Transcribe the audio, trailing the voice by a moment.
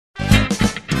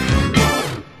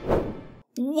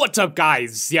What's up,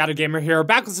 guys? SeaOtterGamer here,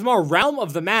 back with some more Realm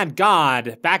of the Mad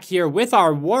God. Back here with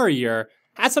our warrior.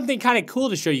 I had something kind of cool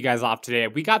to show you guys off today.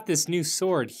 We got this new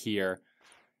sword here,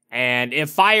 and it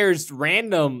fires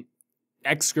random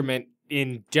excrement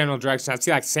in general directions. I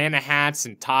see like Santa hats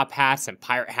and top hats and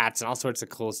pirate hats and all sorts of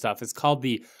cool stuff. It's called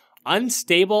the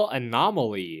Unstable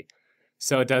Anomaly.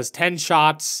 So it does 10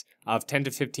 shots of 10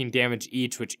 to 15 damage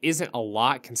each, which isn't a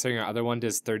lot considering our other one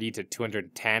does 30 to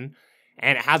 210.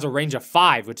 And it has a range of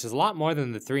 5, which is a lot more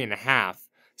than the 3.5.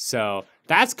 So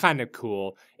that's kind of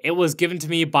cool. It was given to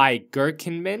me by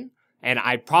Gherkinman, and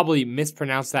I probably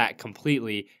mispronounced that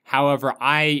completely. However,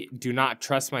 I do not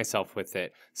trust myself with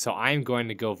it. So I'm going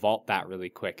to go vault that really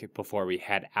quick before we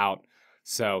head out.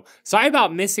 So sorry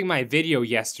about missing my video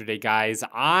yesterday, guys.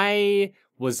 I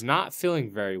was not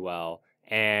feeling very well,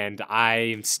 and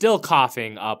I'm still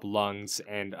coughing up lungs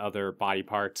and other body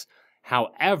parts.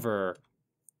 However,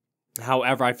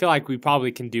 I feel like we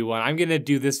probably can do one. I'm going to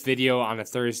do this video on a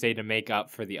Thursday to make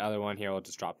up for the other one. Here, we'll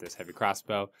just drop this heavy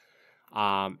crossbow.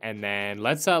 And then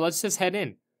let's just head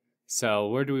in. So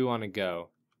where do we want to go?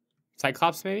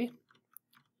 Cyclops, maybe?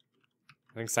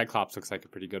 I think Cyclops looks like a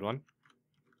pretty good one.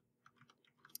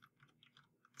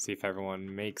 See if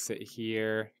everyone makes it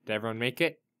here. Did everyone make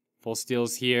it? Full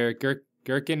Steel's here.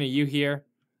 Gherkin, are you here?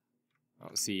 I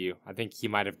don't see you. I think he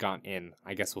might have gone in.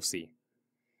 I guess we'll see.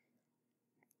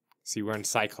 See, we're in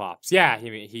Cyclops. Yeah,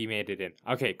 he made it in.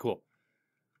 Okay, cool.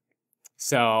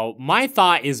 So, my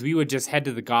thought is we would just head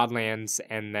to the Godlands,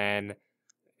 and then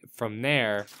from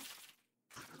there,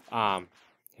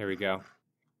 here we go.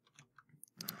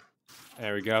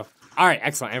 There we go. All right,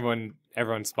 excellent.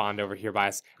 Everyone spawned over here by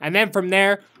us. And then from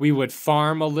there, we would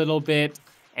farm a little bit,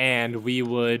 and we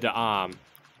would,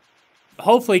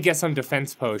 hopefully get some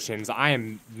defense potions. I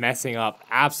am messing up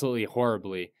absolutely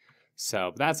horribly,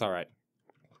 so that's all right.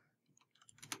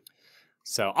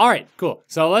 So, all right, cool.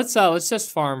 So let's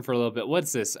just farm for a little bit.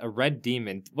 What's this? A red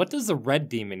demon. What does the red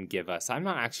demon give us? I'm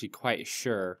not actually quite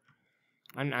sure.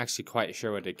 I'm not actually quite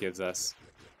sure what it gives us.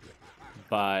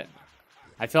 But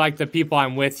I feel like the people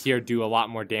I'm with here do a lot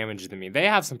more damage than me. They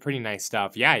have some pretty nice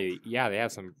stuff. Yeah, they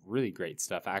have some really great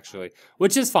stuff actually,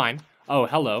 which is fine. Oh,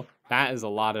 hello. That is a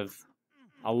lot of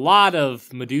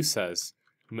Medusas.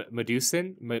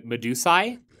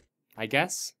 Medusae, I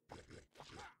guess.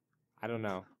 I don't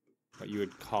know what you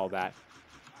would call that.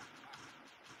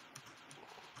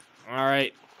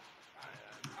 Alright.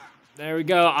 There we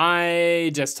go. I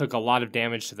just took a lot of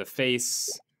damage to the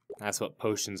face. That's what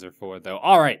potions are for, though.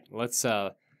 Alright, let's,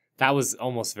 that was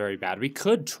almost very bad. We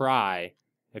could try,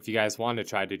 if you guys want to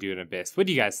try to do an abyss. What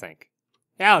do you guys think?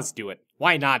 Yeah, let's do it.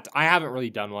 Why not? I haven't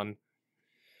really done one.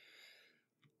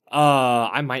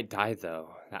 I might die,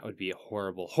 though. That would be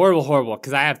horrible. Horrible,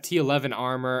 because I have T11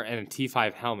 armor and a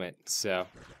T5 helmet, so...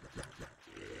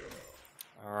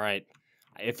 Alright,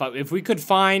 if we could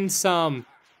find some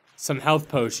health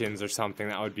potions or something,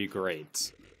 that would be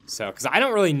great. So, because I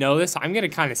don't really know this, I'm going to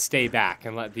kind of stay back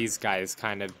and let these guys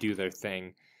kind of do their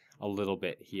thing a little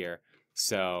bit here.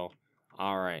 So,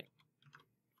 alright.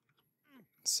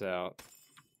 So,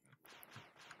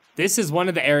 this is one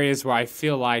of the areas where I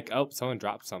feel like, oh, someone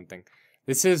dropped something.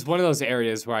 This is one of those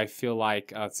areas where I feel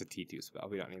like, oh, it's a T2 spell,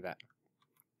 we don't need that.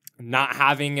 Not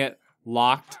having it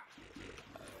locked.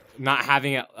 Not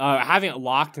having it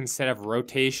locked instead of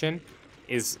rotation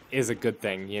is a good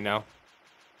thing, you know.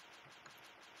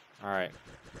 All right,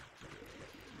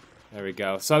 there we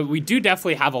go. So we do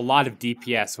definitely have a lot of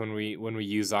DPS when we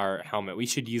use our helmet. We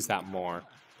should use that more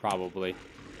probably.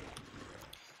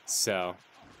 So,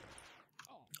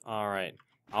 all right.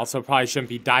 Also, probably shouldn't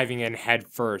be diving in head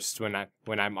first when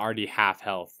I'm already half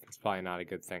health. It's probably not a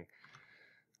good thing.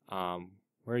 Where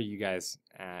are you guys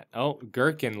at? Oh,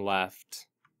 Gherkinman left.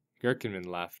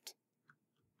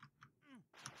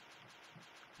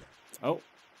 Oh.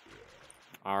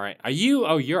 Alright. Are you...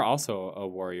 Oh, you're also a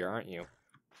warrior, aren't you?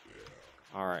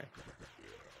 Alright.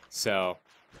 So...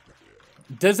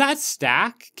 Does that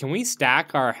stack? Can we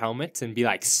stack our helmets and be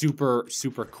like super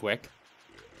quick?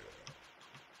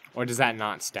 Or does that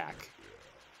not stack?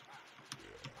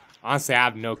 Honestly, I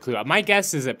have no clue. My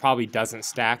guess is it probably doesn't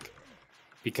stack.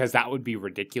 Because that would be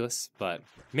ridiculous, but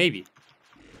maybe.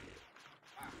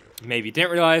 Maybe. Didn't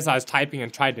realize I was typing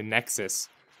and tried to Nexus.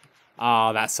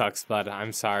 Oh, that sucks, bud.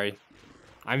 I'm sorry.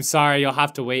 I'm sorry. You'll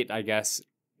have to wait, I guess.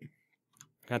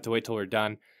 Have to wait till we're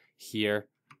done here.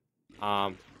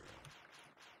 I'm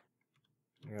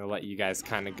gonna let you guys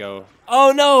kind of go.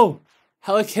 Oh, no!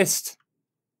 Helicist.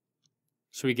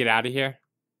 Should we get out of here?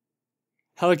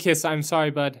 Helicist, I'm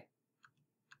sorry, bud.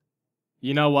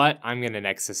 You know what? I'm gonna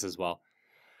Nexus as well.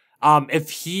 If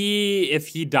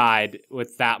he died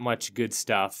with that much good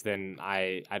stuff, then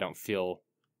I don't feel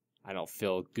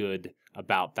good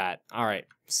about that. All right,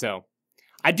 so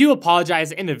I do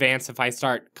apologize in advance if I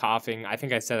start coughing. I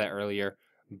think I said that earlier,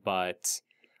 but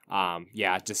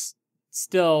yeah, just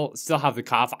still have the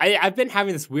cough. I've been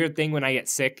having this weird thing when I get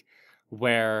sick,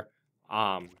 where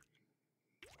sorry,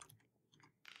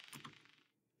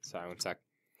 one sec.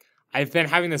 I've been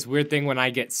having this weird thing when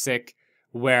I get sick,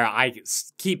 where I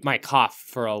keep my cough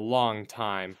for a long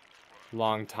time,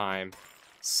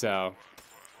 so,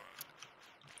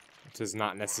 which is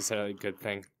not necessarily a good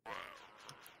thing.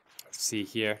 Let's see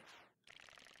here.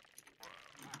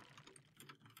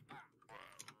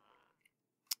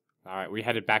 Alright, we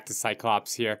headed back to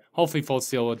Cyclops here. Hopefully Full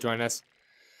Steel will join us.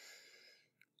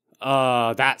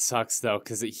 That sucks though,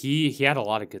 because he had a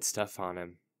lot of good stuff on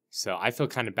him. So I feel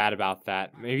kind of bad about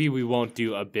that. Maybe we won't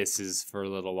do Abysses for a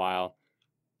little while.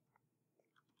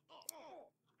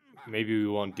 Maybe we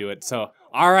won't do it. So,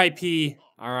 R.I.P.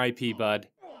 R.I.P. bud.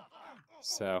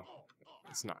 So,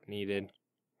 it's not needed.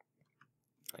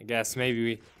 I guess maybe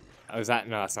we... Oh, is that...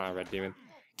 No, that's not a red demon.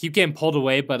 Keep getting pulled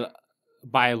away, but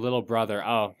by a little brother.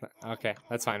 Oh, okay.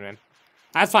 That's fine, man.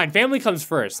 That's fine. Family comes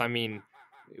first. I mean,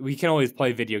 we can always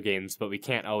play video games, but we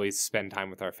can't always spend time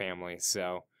with our family,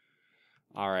 so...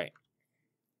 Alright.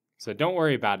 So, don't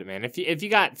worry about it, man. If you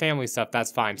got family stuff,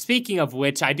 that's fine. Speaking of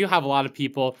which, I do have a lot of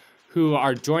people who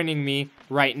are joining me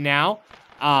right now.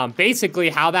 Basically,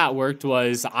 how that worked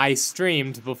was I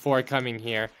streamed before coming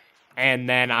here, and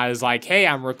then I was like, hey,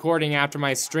 I'm recording after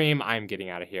my stream. I'm getting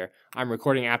out of here. I'm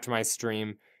recording after my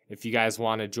stream. If you guys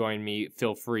want to join me,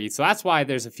 feel free. So that's why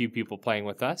there's a few people playing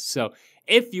with us. So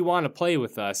if you want to play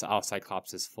with us, oh,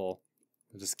 Cyclops is full.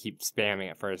 I'll just keep spamming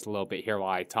it first a little bit here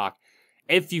while I talk.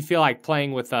 If you feel like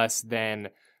playing with us, then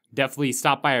definitely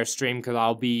stop by our stream, because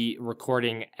I'll be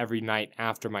recording every night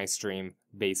after my stream,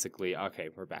 basically. Okay,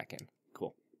 we're back in.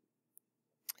 Cool.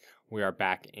 We are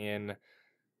back in.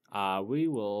 We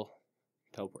will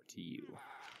teleport to you.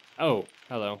 Oh,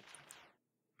 hello.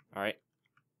 All right.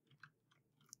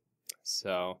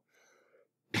 So,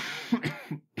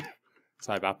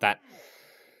 sorry about that.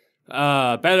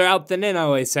 Better out than in, I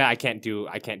always say. I can't do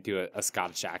a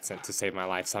Scottish accent to save my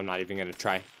life, so I'm not even gonna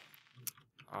try.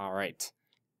 All right.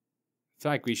 I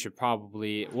feel like we should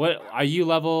probably... What are you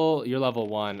level? You're level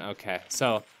 1. Okay,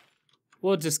 so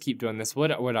we'll just keep doing this.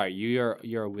 What are you?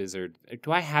 You're a wizard.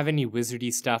 Do I have any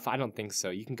wizardy stuff? I don't think so.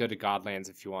 You can go to Godlands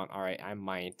if you want. All right, I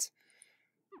might.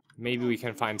 Maybe we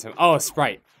can find some... Oh, a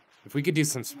sprite. If we could do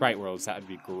some sprite worlds, that would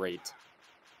be great.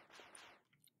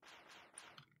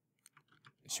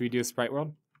 Should we do a sprite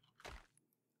world?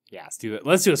 Yeah, let's do it.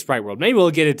 Let's do a sprite world. Maybe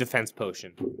we'll get a defense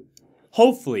potion.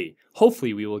 Hopefully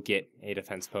we will get a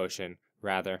defense potion,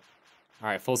 rather. All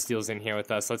right, Full Steel's in here with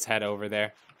us. Let's head over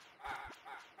there.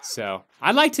 So,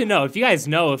 I'd like to know, if you guys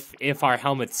know if our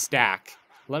helmets stack,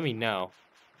 let me know.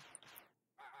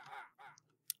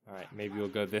 All right, maybe we'll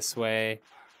go this way,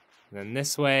 and then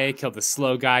this way. Kill the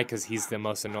slow guy, because he's the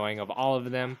most annoying of all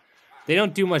of them. They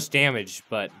don't do much damage,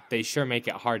 but they sure make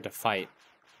it hard to fight.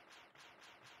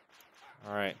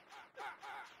 All right.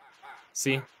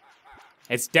 See?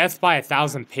 It's death by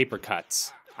 1,000 paper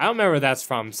cuts. I don't remember where that's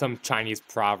from. Some Chinese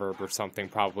proverb or something,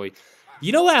 probably.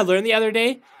 You know what I learned the other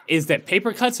day? Is that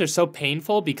paper cuts are so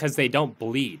painful because they don't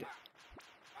bleed.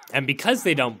 And because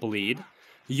they don't bleed,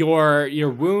 your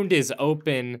wound is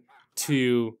open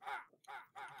to...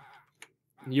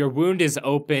 Your wound is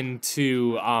open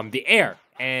to the air.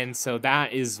 And so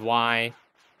that is why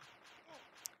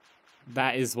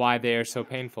they are so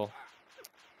painful.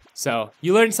 So,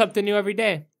 you learn something new every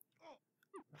day.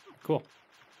 Cool.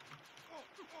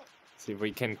 See if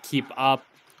we can keep up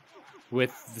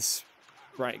with this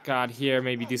Sprite God here.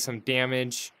 Maybe do some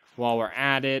damage while we're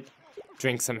at it.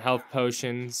 Drink some health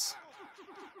potions.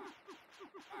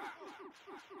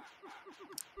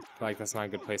 I feel like that's not a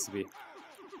good place to be.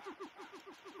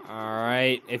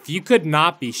 Alright. If you could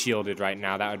not be shielded right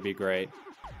now, that would be great.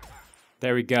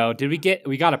 There we go.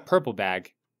 We got a purple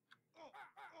bag.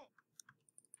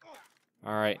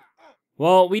 Alright.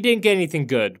 Well, we didn't get anything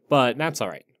good, but that's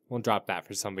alright. We'll drop that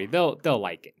for somebody. They'll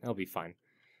like it. It'll be fine.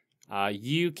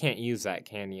 You can't use that,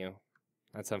 can you?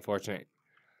 That's unfortunate.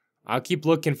 I'll keep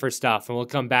looking for stuff, and we'll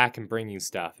come back and bring you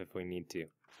stuff if we need to.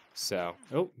 So,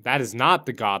 oh, that is not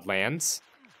the Godlands.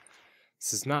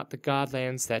 This is not the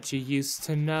Godlands that you used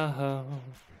to know.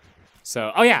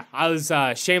 So, oh yeah, I was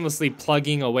shamelessly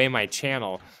plugging away my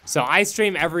channel. So I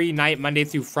stream every night, Monday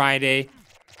through Friday,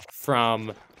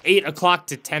 from 8 o'clock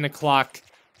to 10 o'clock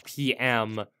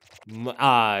p.m.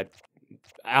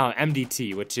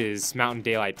 MDT, which is Mountain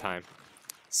Daylight Time.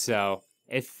 So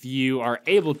if you are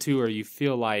able to or you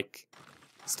feel like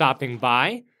stopping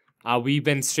by. We've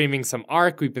been streaming some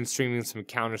Ark, we've been streaming some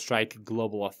Counter-Strike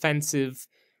Global Offensive,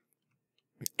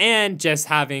 and just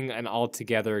having an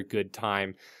altogether good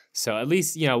time. So at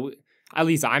least, you know, at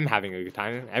least I'm having a good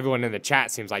time. Everyone in the chat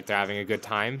seems like they're having a good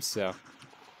time, so.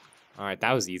 Alright,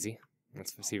 that was easy.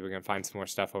 Let's see if we can find some more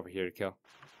stuff over here to kill.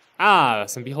 Ah,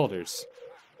 some beholders.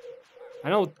 I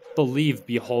don't believe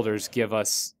beholders give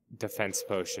us defense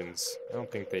potions. I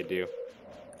don't think they do.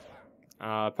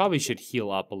 Probably should heal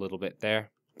up a little bit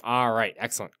there. Alright,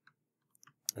 excellent.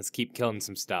 Let's keep killing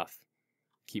some stuff.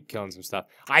 Keep killing some stuff.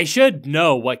 I should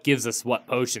know what gives us what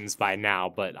potions by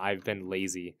now, but I've been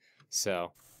lazy,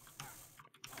 so.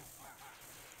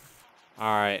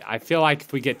 Alright, I feel like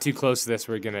if we get too close to this,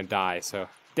 we're gonna die, so.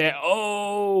 There,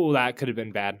 oh, that could have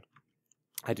been bad.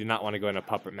 I do not want to go into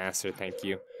Puppet Master, thank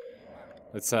you.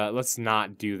 Let's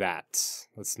not do that.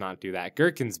 Let's not do that.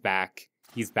 Gherkin's back.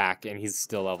 He's back, and he's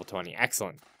still level 20.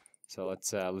 Excellent. So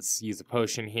let's use a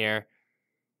potion here.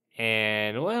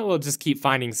 And, well, we'll just keep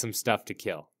finding some stuff to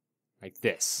kill. Like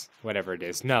this. Whatever it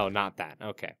is. No, not that.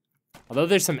 Okay. Although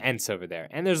there's some Ents over there.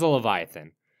 And there's a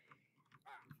Leviathan.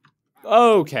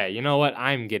 Okay, you know what?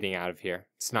 I'm getting out of here.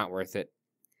 It's not worth it.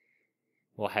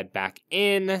 We'll head back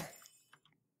in.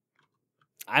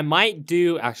 I might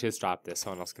do... Actually, let's drop this.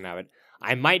 Someone else can have it.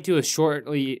 I might do a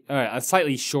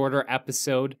slightly shorter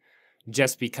episode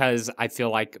just because I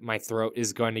feel like my throat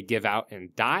is going to give out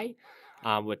and die,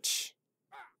 which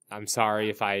I'm sorry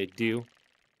if I do,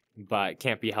 but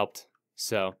can't be helped.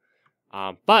 So,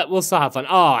 but we'll still have fun.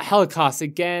 Oh, Holocaust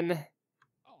again.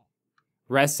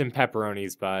 Rest in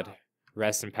pepperonis, bud.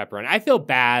 Rest in pepperoni. I feel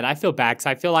bad because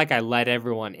I feel like I let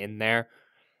everyone in there,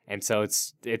 and so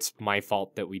it's my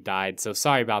fault that we died. So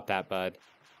sorry about that, bud.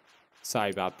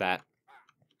 Sorry about that.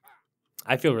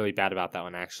 I feel really bad about that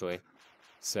one, actually.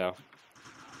 So,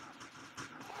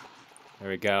 there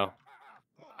we go.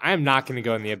 I am not going to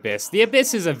go in the Abyss. The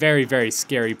Abyss is a very, very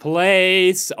scary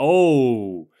place.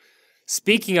 Oh,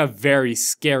 speaking of very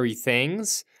scary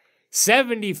things,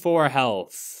 74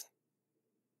 health.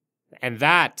 And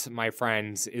that, my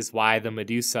friends, is why the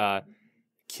Medusa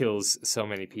kills so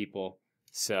many people.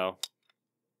 So,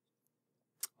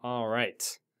 all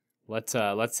right.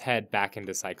 Let's head back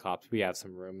into Cyclops. We have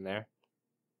some room there.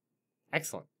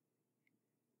 Excellent.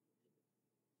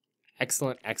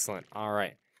 Excellent, excellent. All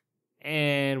right.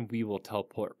 And we will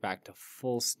teleport back to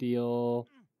full steel.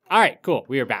 All right, cool.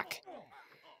 We are back.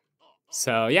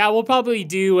 So, yeah, we'll probably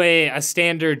do a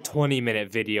standard 20-minute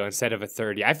video instead of a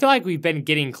 30. I feel like we've been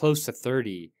getting close to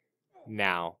 30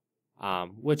 now,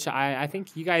 which I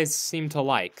think you guys seem to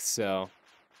like, so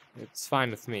it's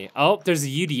fine with me. Oh, there's a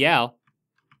UDL.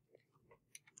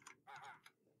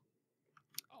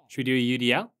 Should we do a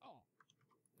UDL?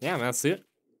 Yeah, let's do it.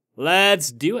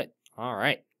 Let's do it. All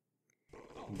right.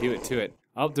 Do it to it.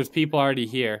 Oh, there's people already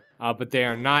here, but they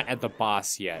are not at the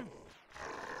boss yet.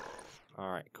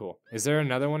 All right, cool. Is there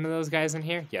another one of those guys in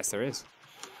here? Yes, there is.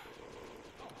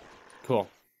 Cool.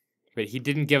 But he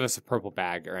didn't give us a purple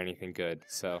bag or anything good,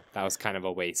 so that was kind of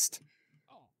a waste.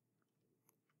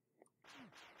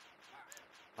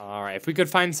 All right, if we could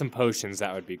find some potions,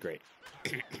 that would be great.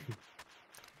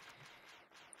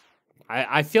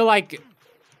 I feel like...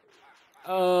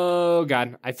 Oh,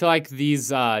 God. I feel like these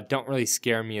don't really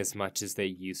scare me as much as they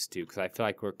used to, because I feel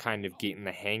like we're kind of getting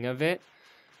the hang of it.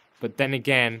 But then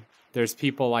again, there's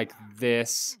people like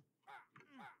this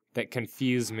that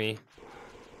confuse me.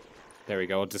 There we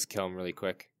go. We'll just kill them really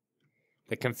quick.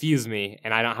 That confuse me,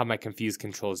 and I don't have my confuse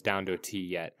controls down to a T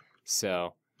yet.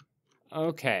 So,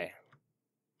 okay.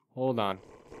 Hold on.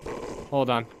 Hold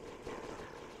on.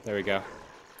 There we go.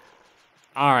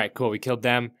 All right, cool. We killed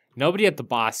them. Nobody at the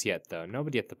boss yet, though.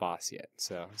 Nobody at the boss yet.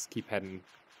 So let's keep heading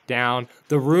down.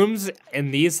 The rooms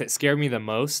in these that scare me the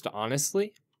most,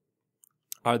 honestly,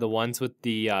 are the ones with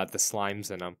the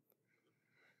slimes in them.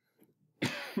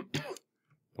 The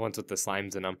ones with the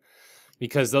slimes in them,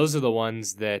 because those are the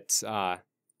ones that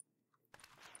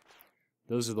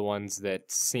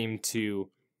seem to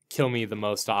kill me the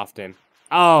most often.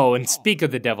 Oh, and speak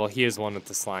of the devil, here's one with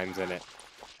the slimes in it.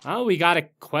 Oh, we got a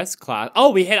quest class. Oh,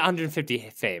 we hit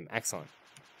 150 fame. Excellent.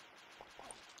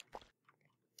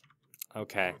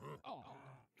 Okay.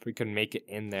 If we could make it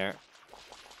in there.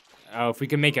 Oh, if we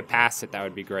could make it past it, that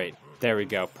would be great. There we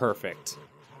go. Perfect.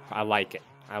 I like it.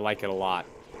 I like it a lot.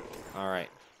 All right.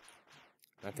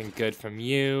 Nothing good from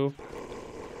you.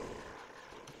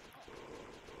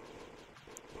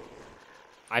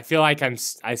 I feel like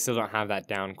I still don't have that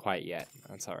down quite yet.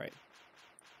 That's all right.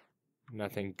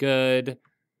 Nothing good.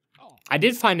 I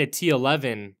did find a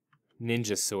T11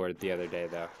 ninja sword the other day,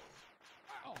 though.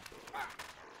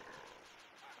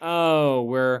 Oh,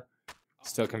 we're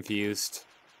still confused.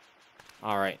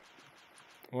 All right.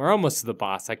 We're almost to the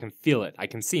boss. I can feel it. I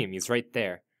can see him. He's right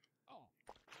there.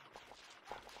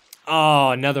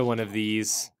 Oh, another one of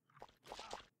these.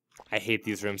 I hate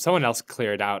these rooms. Someone else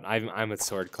clear it out. I'm a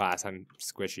sword class. I'm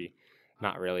squishy.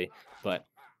 Not really, but...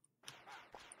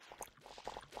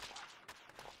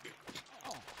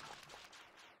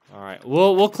 Alright,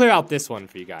 we'll clear out this one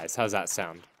for you guys. How's that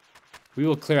sound? We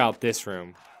will clear out this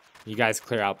room. You guys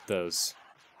clear out those.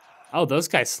 Oh, those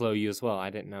guys slow you as well.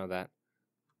 I didn't know that.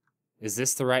 Is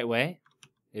this the right way?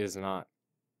 It is not.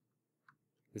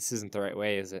 This isn't the right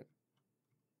way, is it?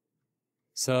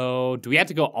 So, do we have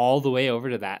to go all the way over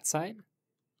to that side?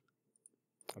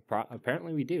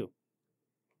 Apparently we do.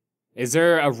 Is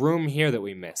there a room here that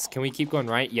we missed? Can we keep going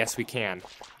right? Yes, we can.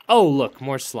 Oh, look,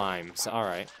 more slimes. All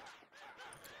right.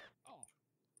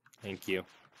 Thank you.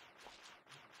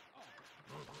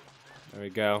 There we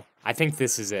go. I think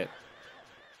this is it.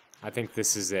 I think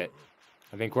this is it.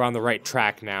 I think we're on the right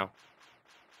track now.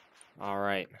 All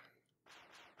right.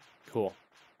 Cool.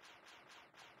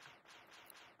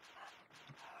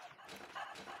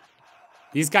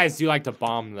 These guys do like to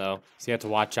bomb, though, so you have to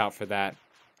watch out for that.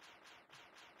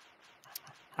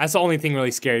 That's the only thing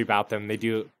really scary about them. They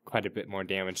do quite a bit more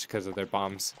damage because of their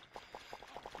bombs.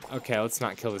 Okay, let's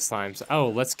not kill the slimes. Oh,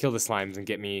 let's kill the slimes and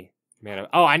get me mana.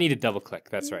 Oh, I need to double click.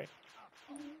 That's right.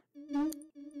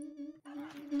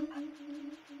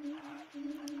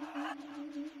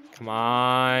 Come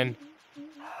on.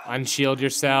 Unshield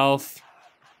yourself.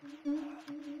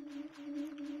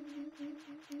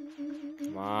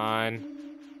 Come on.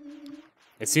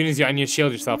 As soon as you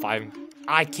unshield yourself,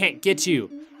 I can't get you.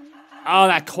 Oh,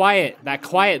 that quiet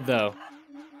though.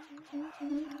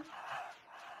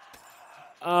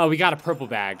 Oh, we got a purple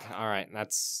bag. All right,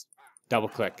 that's double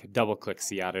click,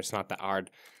 SeaOtter. It's not that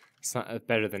hard. It's not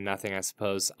better than nothing, I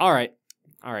suppose. All right.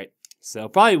 So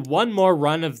probably one more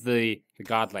run of the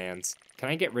Godlands. Can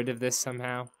I get rid of this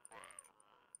somehow?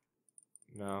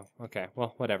 No. Okay.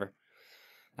 Well, whatever.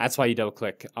 That's why you double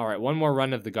click. All right, one more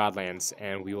run of the Godlands,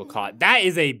 and we will call it. That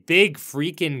is a big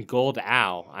freaking gold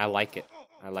owl. I like it.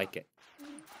 I like it.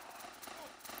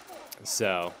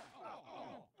 So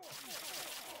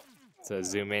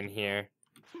zoom in here.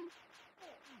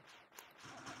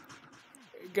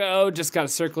 There we go. Just gotta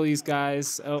circle these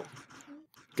guys. Oh,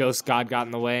 Ghost God got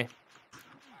in the way.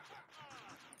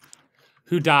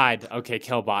 Who died? Okay,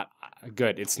 Killbot.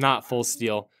 Good. It's not full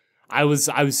steel. I was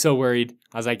so worried.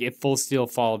 I was like, if full steel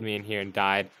followed me in here and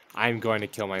died, I'm going to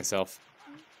kill myself.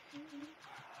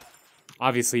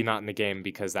 Obviously not in the game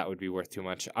because that would be worth too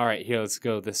much. All right, here, let's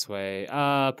go this way.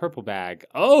 Purple bag.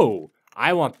 Oh,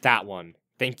 I want that one.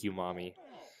 Thank you, mommy.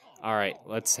 All right,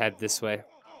 let's head this way.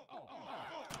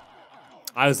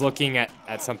 I was looking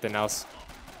at something else.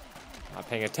 Not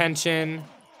paying attention.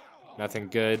 Nothing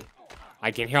good.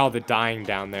 I can hear all the dying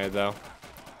down there, though.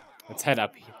 Let's head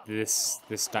up this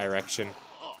direction.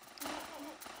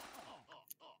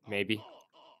 Maybe.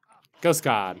 Ghost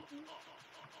God.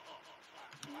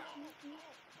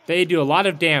 They do a lot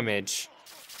of damage.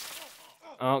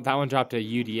 Oh, that one dropped a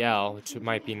UDL, which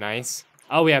might be nice.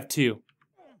 Oh, we have two.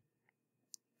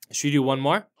 Should we do one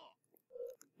more?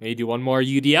 Maybe do one more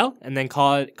UDL and then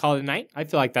call it a night. I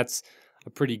feel like that's a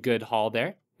pretty good haul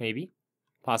there. Maybe.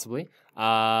 Possibly.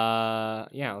 Yeah,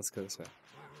 let's go this way.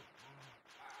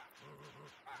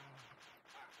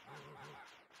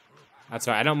 That's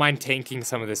all right. I don't mind tanking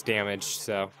some of this damage,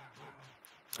 so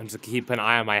I'm just keep an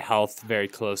eye on my health very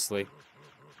closely.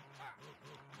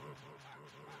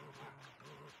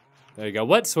 There you go.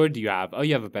 What sword do you have? Oh,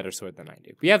 you have a better sword than I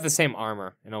do. We have the same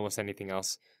armor and almost anything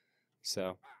else.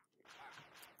 So.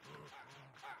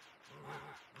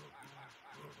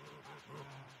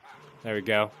 There we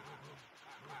go.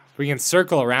 If we can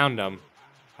circle around them,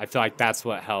 I feel like that's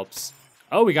what helps.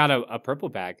 Oh, we got a purple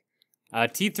bag.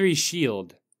 T3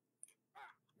 shield.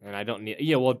 And I don't need...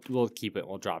 Yeah, we'll keep it.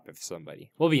 We'll drop it for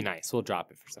somebody. We'll be nice. We'll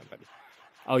drop it for somebody.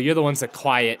 Oh, you're the ones that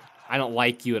quiet. I don't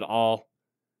like you at all.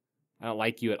 I don't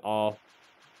like you at all.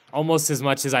 Almost as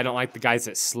much as I don't like the guys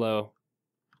that slow.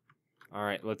 All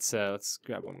right, let's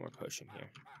grab one more potion here.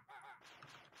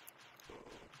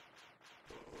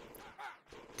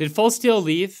 Did Full Steel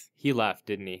leave? He left,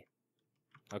 didn't he?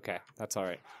 Okay, that's all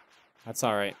right. That's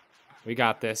all right. We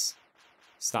got this.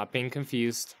 Stop being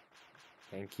confused.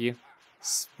 Thank you.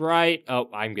 Sprite. Oh,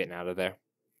 I'm getting out of there.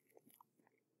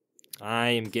 I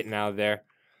am getting out of there.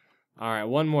 All right,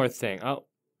 one more thing. Oh,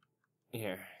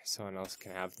 here. Someone else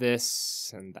can have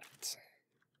this and that.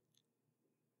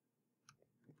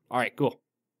 All right, cool.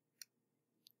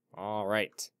 All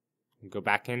right. Go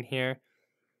back in here.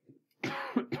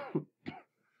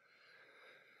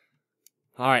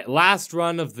 Alright, last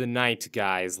run of the night,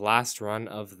 guys. Last run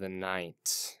of the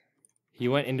night. He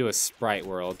went into a sprite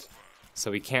world, so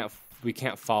we can't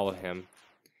follow him.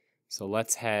 So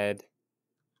let's head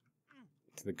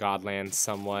to the Godlands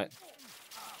somewhat.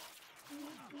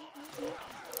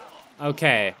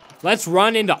 Okay, let's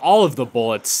run into all of the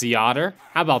bullets, Sea Otter.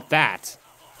 How about that?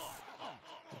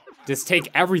 Just take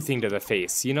everything to the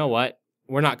face. You know what?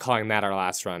 We're not calling that our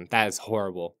last run. That is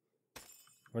horrible.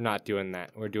 We're not doing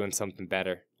that. We're doing something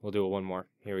better. We'll do it one more.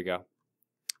 Here we go.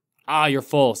 Ah, you're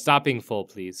full. Stop being full,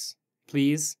 please.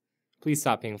 Please? Please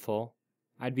stop being full.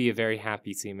 I'd be a very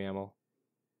happy sea mammal.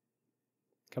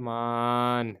 Come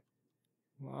on.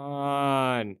 Come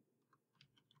on.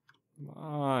 Come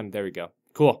on. There we go.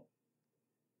 Cool.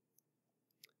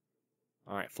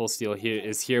 Alright, Full Steel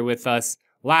is here with us.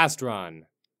 Last run.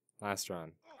 Last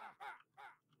run.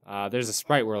 There's a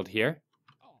sprite world here.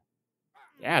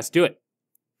 Yeah, let's do it.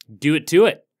 Do it to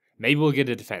it. Maybe we'll get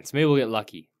a defense. Maybe we'll get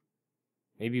lucky.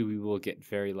 Maybe we will get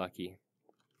very lucky.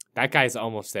 That guy's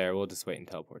almost there. We'll just wait and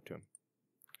teleport to him.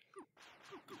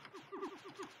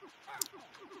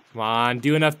 Come on,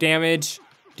 do enough damage.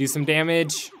 Do some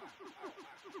damage.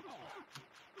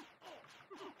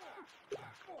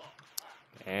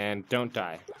 And don't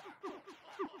die.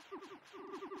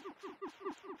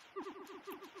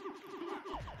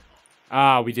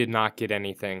 Ah, we did not get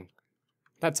anything.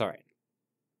 That's alright.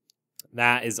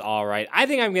 That is alright. I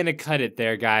think I'm going to cut it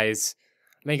there, guys.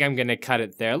 I think I'm going to cut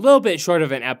it there. A little bit short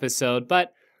of an episode,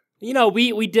 but, you know,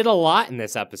 we did a lot in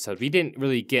this episode. We didn't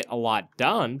really get a lot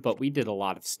done, but we did a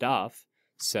lot of stuff.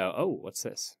 So, oh, what's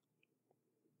this?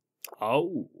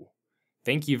 Oh,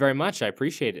 thank you very much. I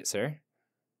appreciate it, sir.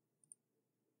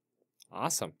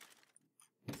 Awesome.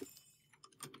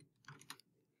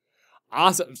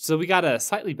 Awesome. So we got a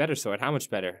slightly better sword. How much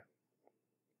better?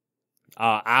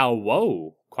 Ow,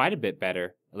 whoa. Quite a bit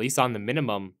better. At least on the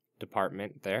minimum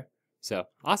department there. So,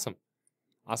 awesome.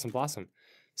 Awesome blossom.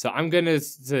 So I'm going to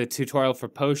the tutorial for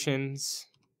potions.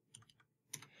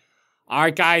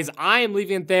 Alright, guys. I am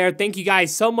leaving it there. Thank you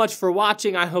guys so much for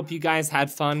watching. I hope you guys had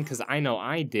fun, because I know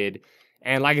I did.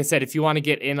 And like I said, if you want to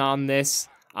get in on this,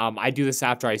 I do this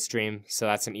after I stream, so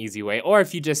that's an easy way. Or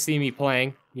if you just see me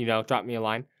playing, you know, drop me a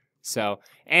line. So,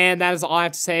 and that is all I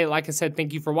have to say. Like I said,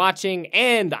 thank you for watching,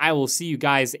 and I will see you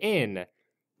guys in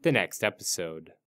the next episode.